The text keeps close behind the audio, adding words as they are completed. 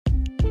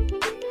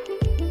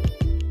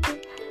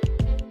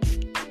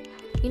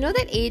You know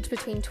that age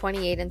between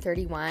 28 and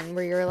 31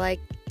 where you're like,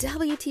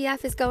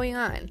 WTF is going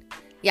on?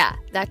 Yeah,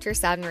 that's your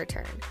Saturn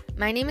return.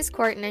 My name is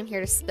Court and I'm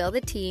here to spill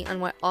the tea on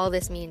what all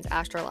this means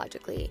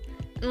astrologically.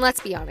 And let's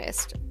be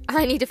honest,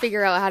 I need to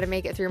figure out how to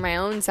make it through my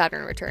own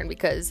Saturn return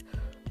because,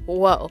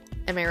 whoa,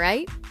 am I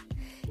right?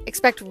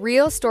 Expect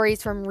real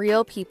stories from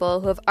real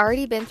people who have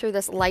already been through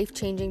this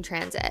life-changing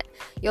transit.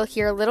 You'll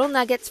hear little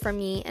nuggets from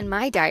me and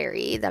my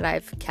diary that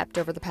I've kept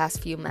over the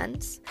past few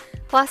months.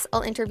 Plus,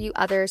 I'll interview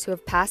others who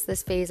have passed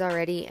this phase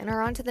already and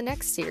are on to the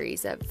next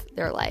series of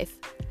their life.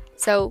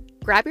 So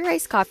grab your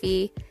iced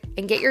coffee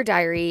and get your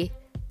diary,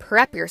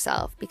 prep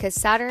yourself because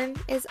Saturn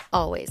is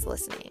always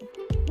listening.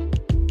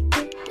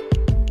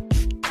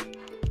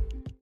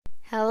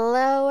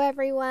 Hello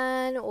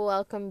everyone,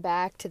 welcome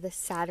back to the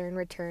Saturn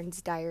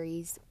Returns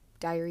Diaries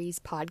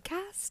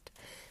podcast.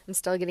 I'm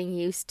still getting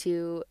used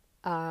to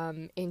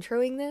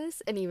introing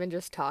this and even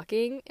just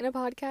talking in a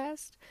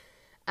podcast.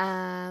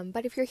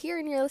 But if you're here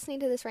and you're listening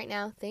to this right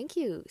now, thank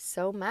you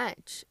so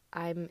much.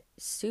 I'm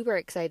super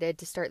excited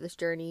to start this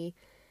journey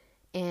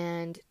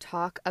and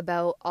talk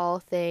about all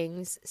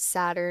things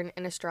Saturn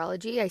and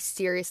astrology. I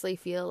seriously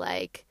feel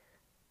like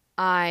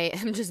I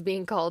am just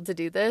being called to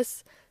do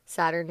this.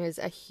 Saturn is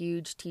a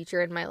huge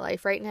teacher in my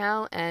life right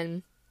now,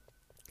 and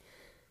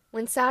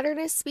when Saturn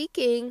is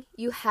speaking,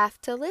 you have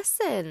to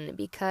listen,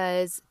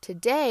 because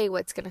today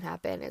what's going to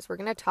happen is we're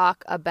going to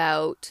talk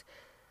about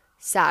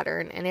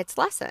Saturn and its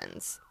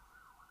lessons.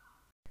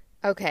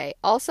 Okay,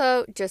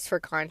 also, just for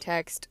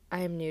context, I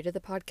am new to the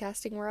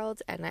podcasting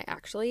world, and I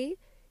actually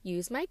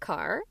use my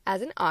car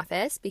as an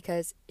office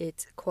because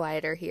it's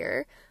quieter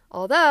here,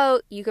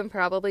 although you can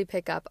probably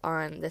pick up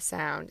on the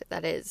sound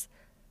that is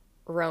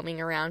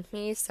roaming around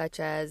me, such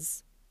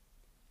as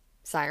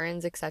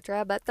sirens,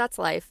 etc., but that's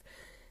life.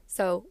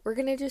 So we're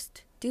gonna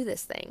just do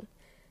this thing.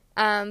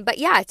 But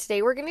yeah,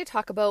 today we're gonna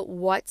talk about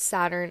what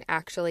Saturn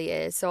actually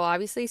is. So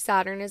obviously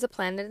Saturn is a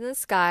planet in the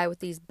sky with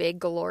these big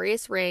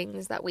glorious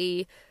rings that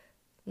we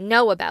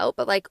know about,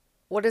 but like,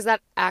 what does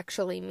that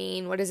actually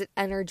mean? What does it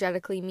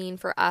energetically mean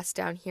for us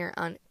down here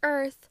on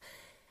Earth?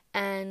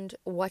 And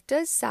what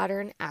does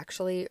Saturn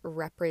actually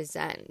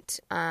represent?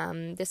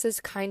 This is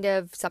kind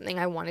of something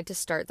I wanted to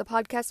start the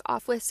podcast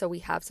off with so we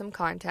have some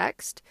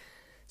context.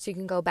 So you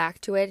can go back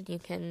to it and you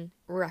can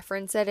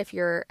reference it if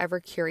you're ever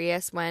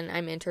curious when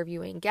I'm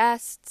interviewing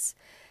guests.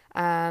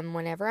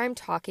 Whenever I'm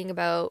talking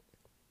about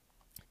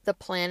the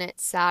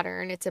planet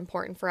Saturn, it's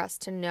important for us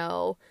to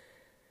know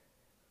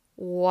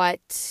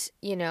what,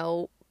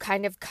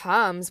 kind of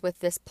comes with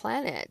this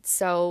planet.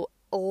 So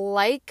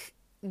like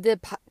the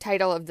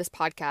title of this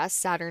podcast,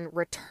 Saturn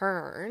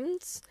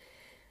Returns,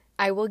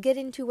 I will get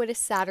into what a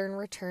Saturn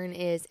return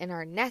is in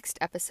our next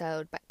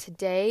episode, but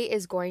today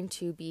is going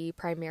to be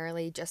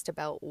primarily just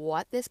about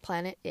what this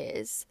planet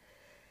is,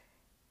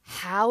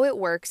 how it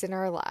works in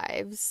our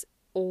lives,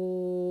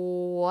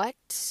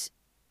 what,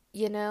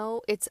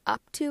 it's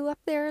up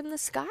there in the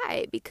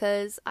sky,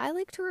 because I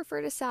like to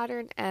refer to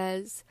Saturn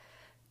as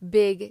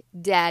Big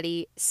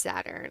Daddy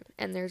Saturn,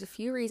 and there's a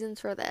few reasons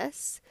for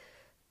this.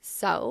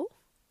 So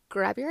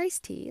grab your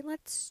iced tea and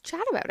let's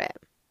chat about it.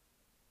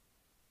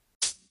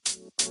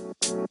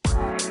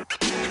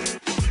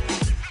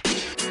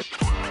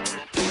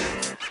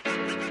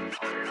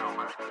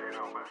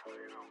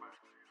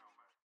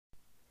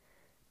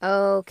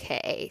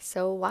 Okay,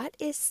 so what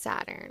is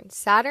Saturn?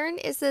 Saturn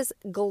is this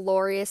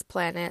glorious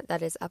planet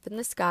that is up in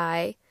the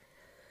sky.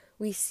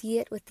 We see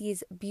it with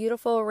these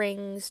beautiful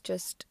rings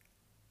just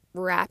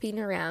wrapping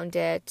around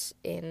it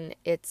in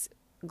its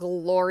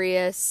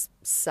glorious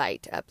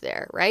sight up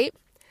there, right?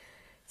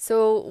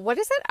 So what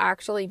does that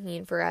actually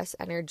mean for us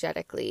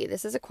energetically?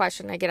 This is a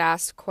question I get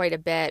asked quite a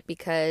bit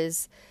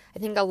because I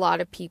think a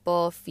lot of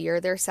people fear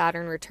their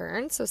Saturn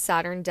return. So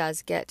Saturn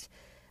does get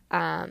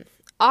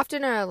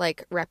often a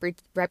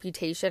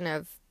reputation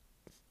of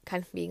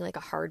kind of being like a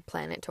hard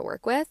planet to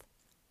work with.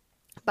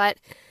 But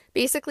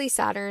basically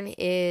Saturn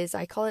is,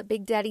 I call it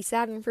Big Daddy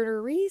Saturn for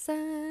a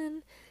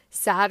reason.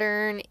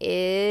 Saturn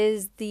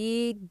is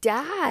the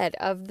dad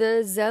of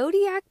the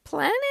zodiac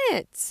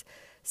planets.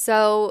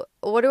 So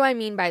what do I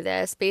mean by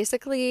this?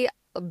 Basically,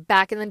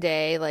 back in the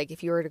day, like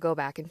if you were to go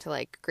back into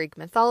like Greek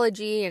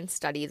mythology and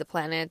study the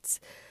planets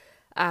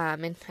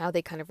and how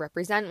they kind of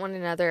represent one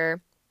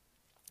another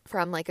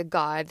from like a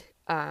god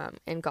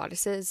and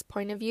goddesses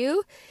point of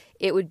view,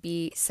 it would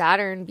be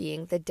Saturn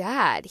being the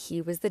dad.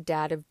 He was the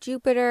dad of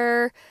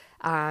Jupiter,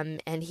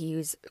 and he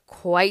was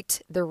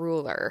quite the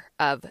ruler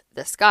of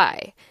the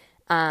sky.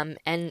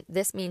 And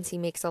this means he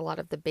makes a lot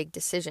of the big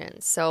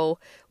decisions. So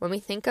when we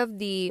think of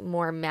the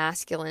more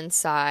masculine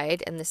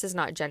side, and this is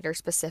not gender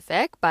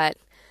specific, but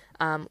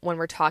when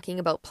we're talking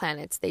about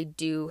planets, they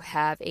do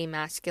have a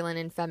masculine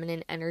and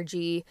feminine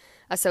energy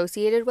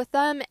associated with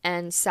them.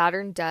 And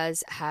Saturn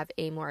does have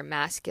a more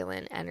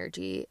masculine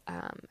energy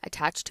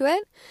attached to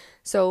it.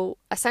 So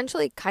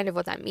essentially kind of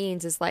what that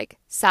means is like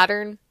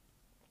Saturn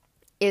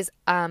is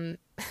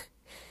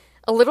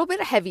a little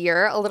bit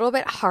heavier, a little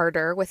bit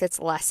harder with its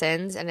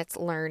lessons and its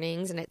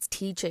learnings and its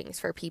teachings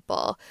for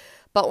people.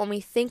 But when we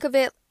think of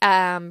it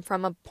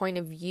from a point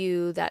of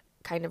view that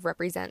kind of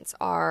represents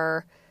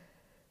our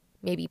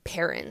maybe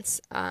parents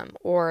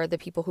or the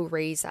people who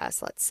raise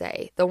us, let's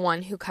say, the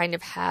one who kind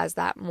of has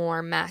that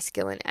more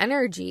masculine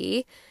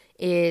energy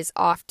is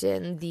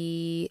often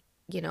the,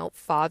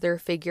 father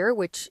figure,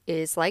 which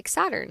is like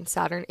Saturn.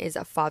 Saturn is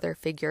a father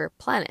figure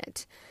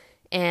planet.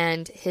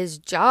 And his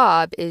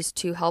job is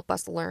to help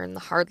us learn the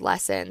hard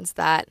lessons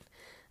that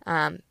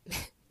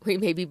we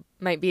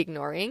might be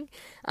ignoring.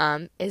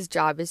 His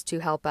job is to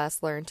help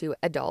us learn to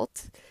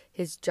adult.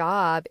 His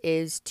job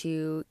is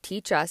to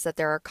teach us that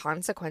there are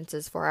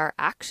consequences for our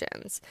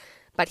actions.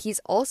 But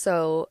he's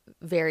also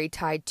very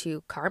tied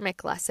to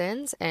karmic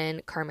lessons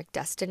and karmic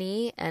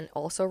destiny and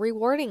also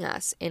rewarding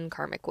us in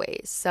karmic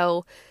ways.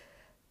 So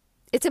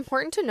it's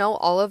important to know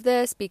all of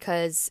this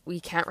because we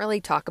can't really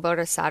talk about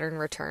a Saturn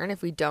return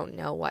if we don't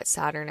know what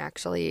Saturn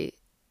actually,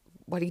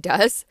 what he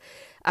does.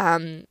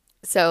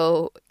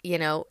 So,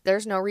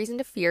 there's no reason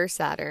to fear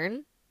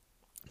Saturn,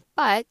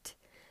 but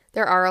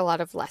there are a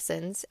lot of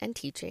lessons and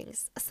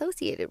teachings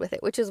associated with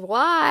it, which is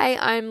why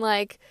I'm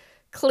like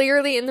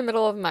clearly in the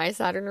middle of my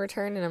Saturn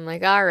return and I'm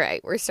like, all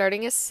right, we're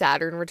starting a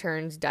Saturn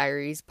Returns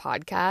Diaries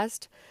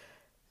podcast.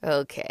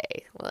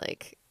 Okay,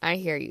 I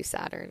hear you,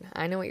 Saturn.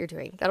 I know what you're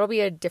doing. That'll be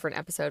a different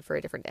episode for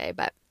a different day,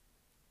 but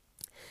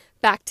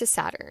back to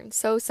Saturn.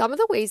 So some of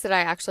the ways that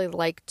I actually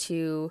like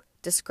to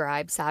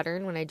describe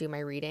Saturn when I do my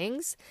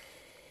readings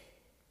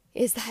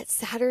is that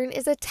Saturn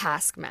is a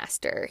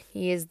taskmaster.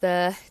 He is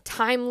the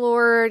Time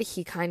Lord.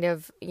 He kind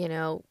of,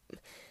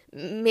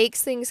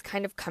 makes things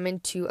kind of come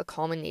into a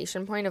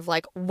culmination point of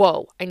like,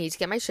 whoa, I need to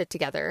get my shit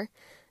together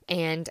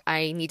and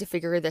I need to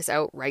figure this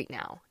out right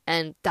now.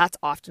 And that's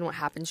often what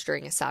happens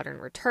during a Saturn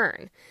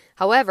return.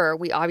 However,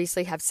 we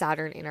obviously have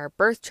Saturn in our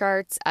birth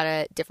charts at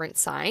a different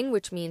sign,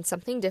 which means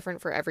something different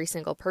for every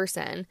single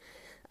person.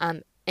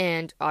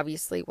 And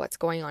obviously what's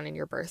going on in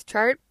your birth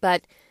chart.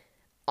 But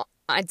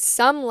at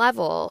some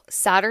level,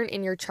 Saturn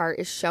in your chart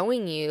is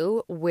showing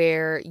you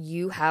where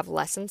you have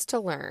lessons to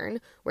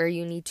learn, where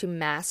you need to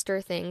master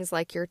things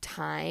like your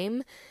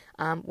time,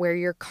 where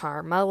your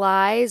karma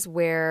lies,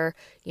 where,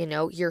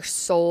 your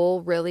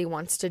soul really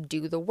wants to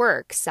do the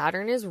work.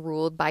 Saturn is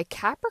ruled by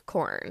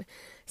Capricorn.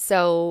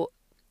 So,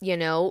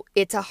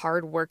 it's a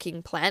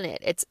hard-working planet.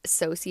 It's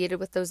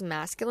associated with those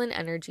masculine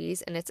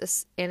energies, and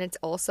it's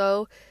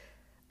also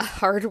a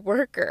hard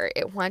worker.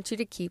 It wants you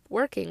to keep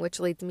working,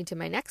 which leads me to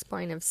my next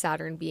point of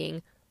Saturn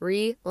being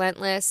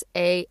relentless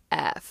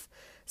AF.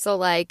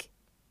 So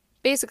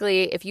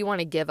basically, if you want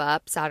to give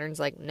up,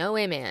 Saturn's like, no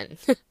way, man.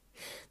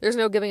 There's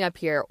no giving up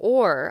here.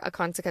 Or a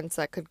consequence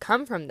that could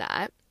come from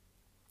that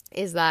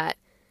is that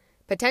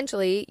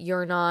potentially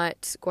you're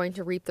not going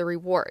to reap the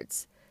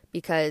rewards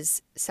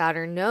because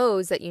Saturn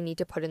knows that you need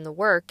to put in the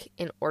work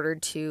in order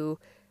to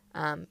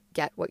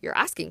get what you're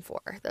asking for.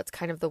 That's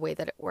kind of the way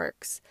that it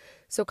works.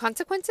 So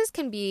consequences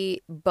can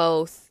be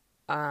both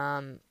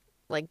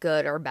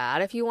good or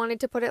bad if you wanted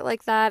to put it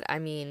like that. I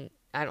mean,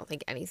 I don't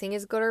think anything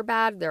is good or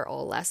bad. They're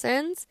all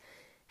lessons.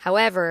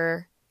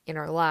 However, in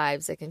our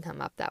lives, it can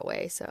come up that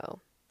way.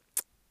 So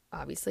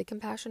obviously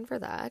compassion for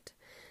that.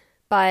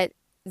 But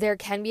there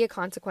can be a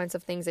consequence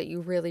of things that you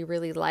really,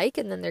 really like.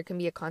 And then there can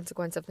be a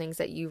consequence of things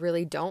that you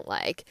really don't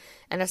like.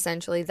 And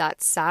essentially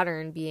that's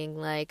Saturn being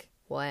like,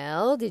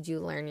 well, did you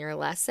learn your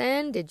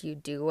lesson? Did you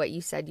do what you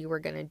said you were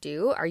going to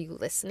do? Are you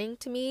listening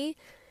to me?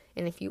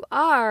 And if you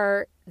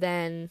are,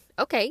 then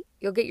okay,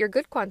 you'll get your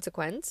good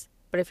consequence.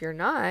 But if you're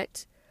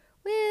not,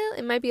 well,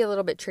 it might be a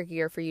little bit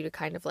trickier for you to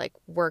kind of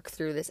work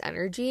through this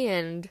energy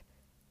and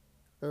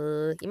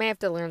you might have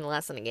to learn the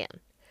lesson again.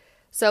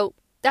 So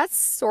that's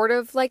sort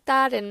of like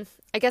that. And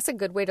I guess a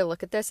good way to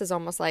look at this is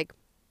almost like,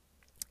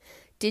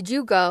 did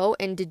you go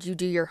and did you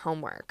do your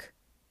homework?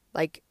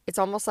 It's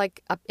almost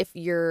like if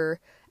you're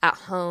at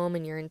home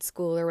and you're in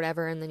school or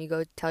whatever, and then you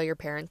go tell your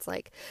parents,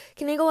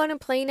 can I go out and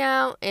play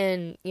now?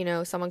 And,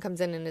 someone comes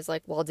in and is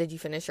like, well, did you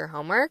finish your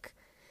homework?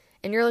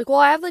 And you're like, well,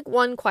 I have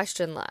one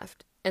question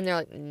left. And they're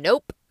like,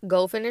 nope,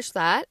 go finish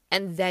that.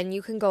 And then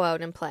you can go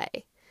out and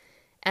play.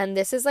 And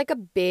this is a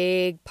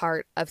big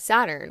part of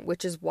Saturn,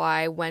 which is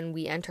why when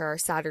we enter our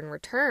Saturn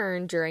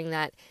return during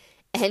that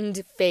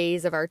end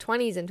phase of our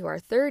 20s into our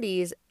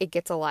 30s, it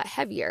gets a lot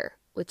heavier,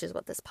 which is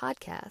what this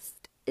podcast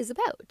is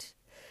about.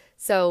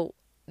 So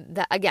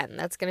that, again,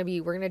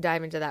 we're going to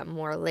dive into that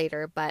more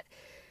later. But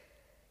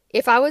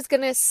if I was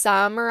going to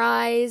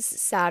summarize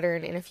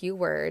Saturn in a few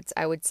words,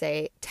 I would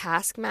say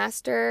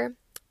taskmaster,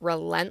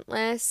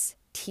 relentless,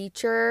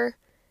 teacher.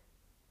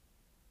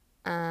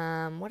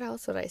 What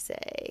else would I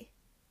say?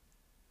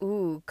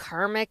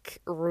 Karmic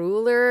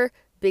ruler,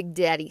 Big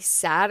Daddy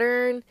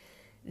Saturn,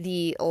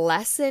 the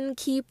lesson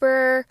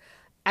keeper.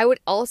 I would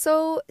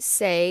also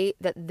say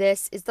that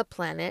this is the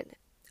planet.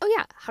 Oh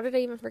yeah, how did I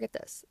even forget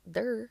this?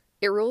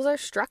 It rules our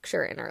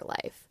structure in our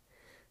life.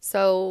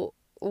 So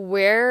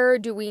where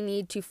do we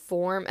need to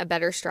form a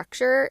better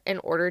structure in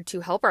order to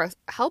help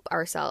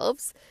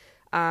ourselves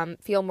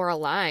feel more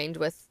aligned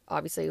with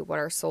obviously what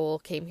our soul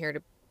came here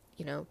to,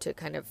 to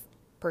kind of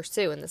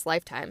pursue in this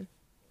lifetime.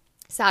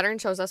 Saturn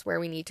shows us where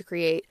we need to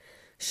create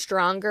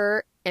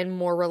stronger and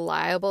more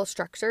reliable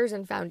structures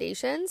and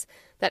foundations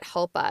that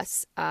help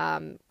us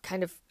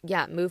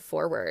move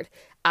forward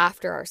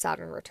after our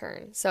Saturn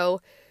return.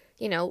 So,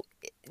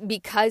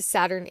 because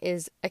Saturn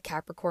is a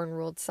Capricorn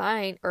ruled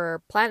sign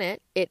or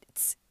planet,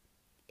 it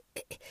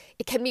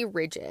can be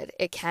rigid.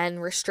 It can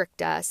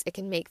restrict us. It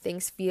can make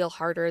things feel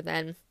harder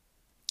than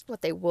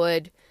what they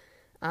would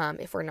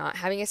if we're not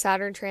having a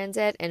Saturn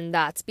transit. And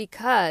that's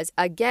because,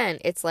 again,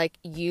 it's like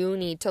you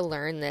need to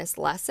learn this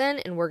lesson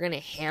and we're going to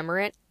hammer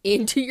it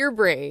into your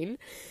brain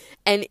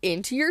and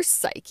into your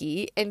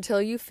psyche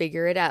until you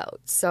figure it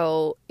out.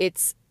 So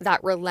it's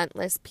that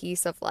relentless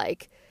piece of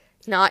like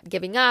not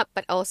giving up,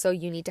 but also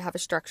you need to have a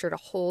structure to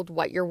hold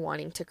what you're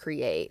wanting to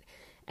create.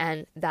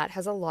 And that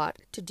has a lot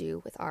to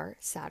do with our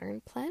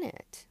Saturn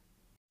planet.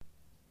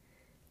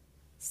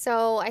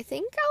 So I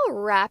think I'll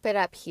wrap it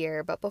up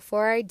here. But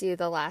before I do,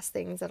 the last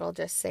things that I'll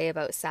just say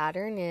about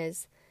Saturn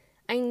is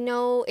I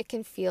know it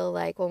can feel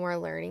like when we're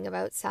learning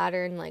about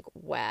Saturn, like,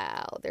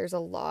 wow, there's a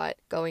lot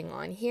going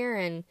on here.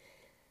 And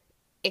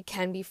it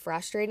can be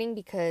frustrating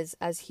because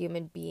as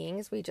human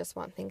beings, we just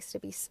want things to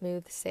be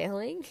smooth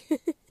sailing.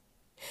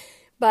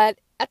 But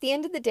at the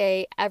end of the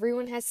day,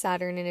 everyone has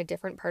Saturn in a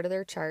different part of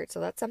their chart.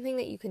 So that's something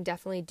that you can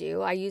definitely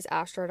do. I use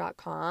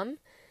astro.com,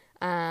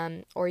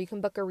 or you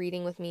can book a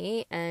reading with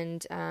me,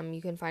 and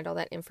you can find all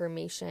that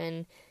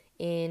information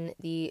in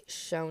the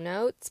show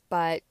notes.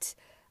 But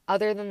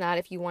other than that,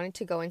 if you wanted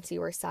to go and see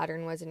where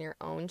Saturn was in your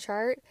own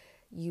chart,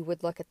 you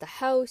would look at the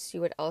house.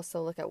 You would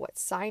also look at what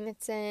sign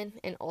it's in,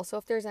 and also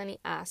if there's any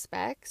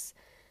aspects.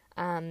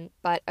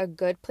 But a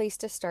good place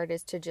to start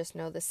is to just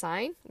know the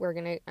sign. I'm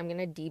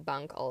gonna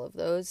debunk all of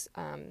those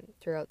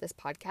throughout this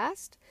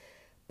podcast.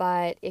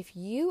 But if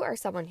you are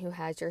someone who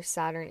has your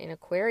Saturn in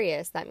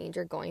Aquarius, that means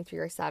you're going through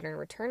your Saturn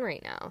return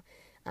right now.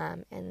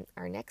 And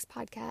our next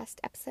podcast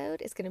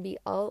episode is going to be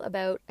all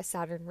about a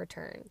Saturn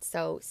return.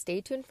 So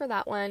stay tuned for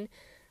that one.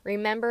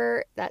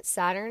 Remember that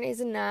Saturn is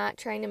not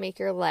trying to make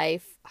your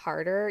life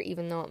harder,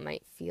 even though it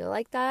might feel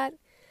like that.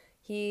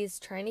 He's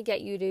trying to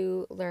get you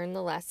to learn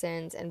the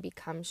lessons and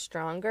become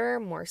stronger,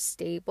 more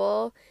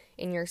stable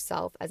in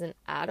yourself as an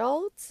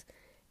adult,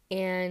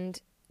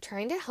 and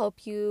trying to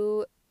help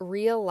you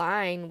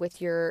realign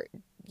with your,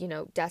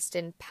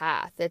 destined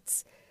path.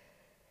 It's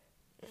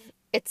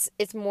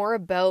more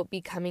about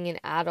becoming an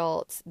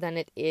adult than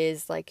it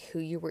is like who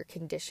you were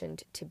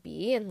conditioned to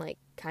be, and like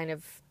kind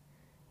of,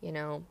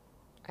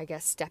 I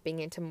guess stepping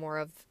into more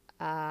of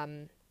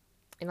an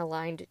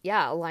aligned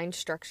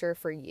structure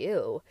for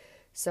you.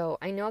 So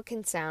I know it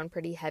can sound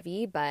pretty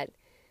heavy, but,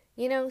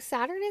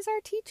 Saturn is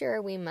our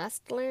teacher. We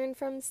must learn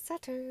from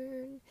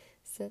Saturn.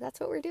 So that's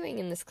what we're doing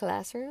in this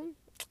classroom.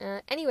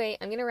 Anyway,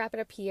 I'm going to wrap it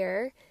up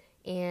here,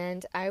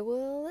 and I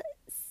will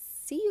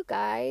see you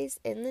guys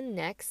in the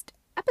next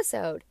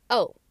episode.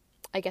 Oh,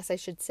 I guess I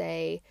should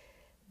say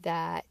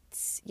that,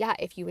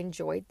 if you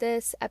enjoyed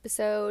this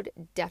episode,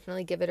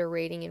 definitely give it a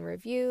rating and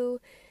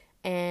review.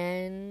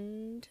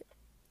 And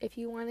if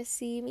you want to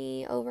see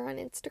me over on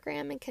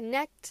Instagram and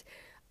connect,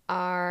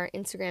 our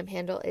Instagram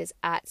handle is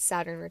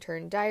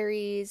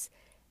 @SaturnReturnDiaries,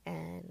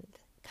 and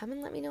come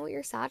and let me know what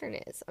your Saturn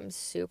is. I'm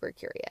super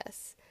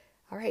curious.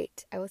 All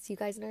right, I will see you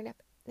guys in our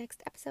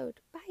next episode.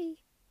 Bye.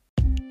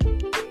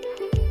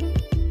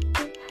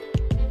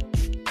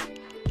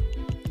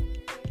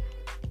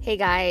 Hey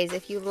guys,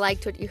 if you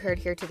liked what you heard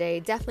here today,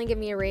 definitely give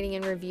me a rating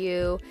and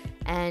review,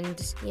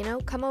 and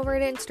come over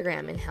to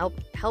Instagram and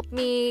help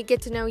me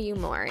get to know you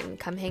more, and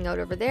come hang out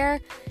over there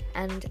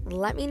and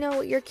let me know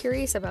what you're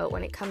curious about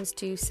when it comes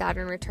to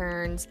Saturn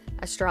returns,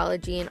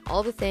 astrology, and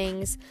all the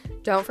things.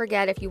 Don't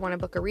forget, if you want to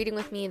book a reading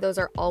with me, those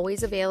are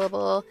always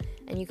available,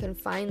 and you can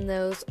find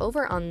those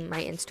over on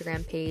my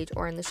Instagram page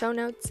or in the show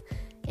notes.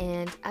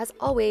 And as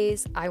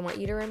always, I want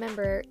you to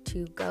remember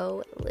to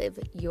go live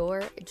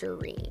your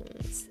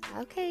dreams.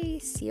 Okay,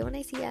 see you when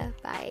I see ya.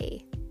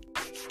 Bye.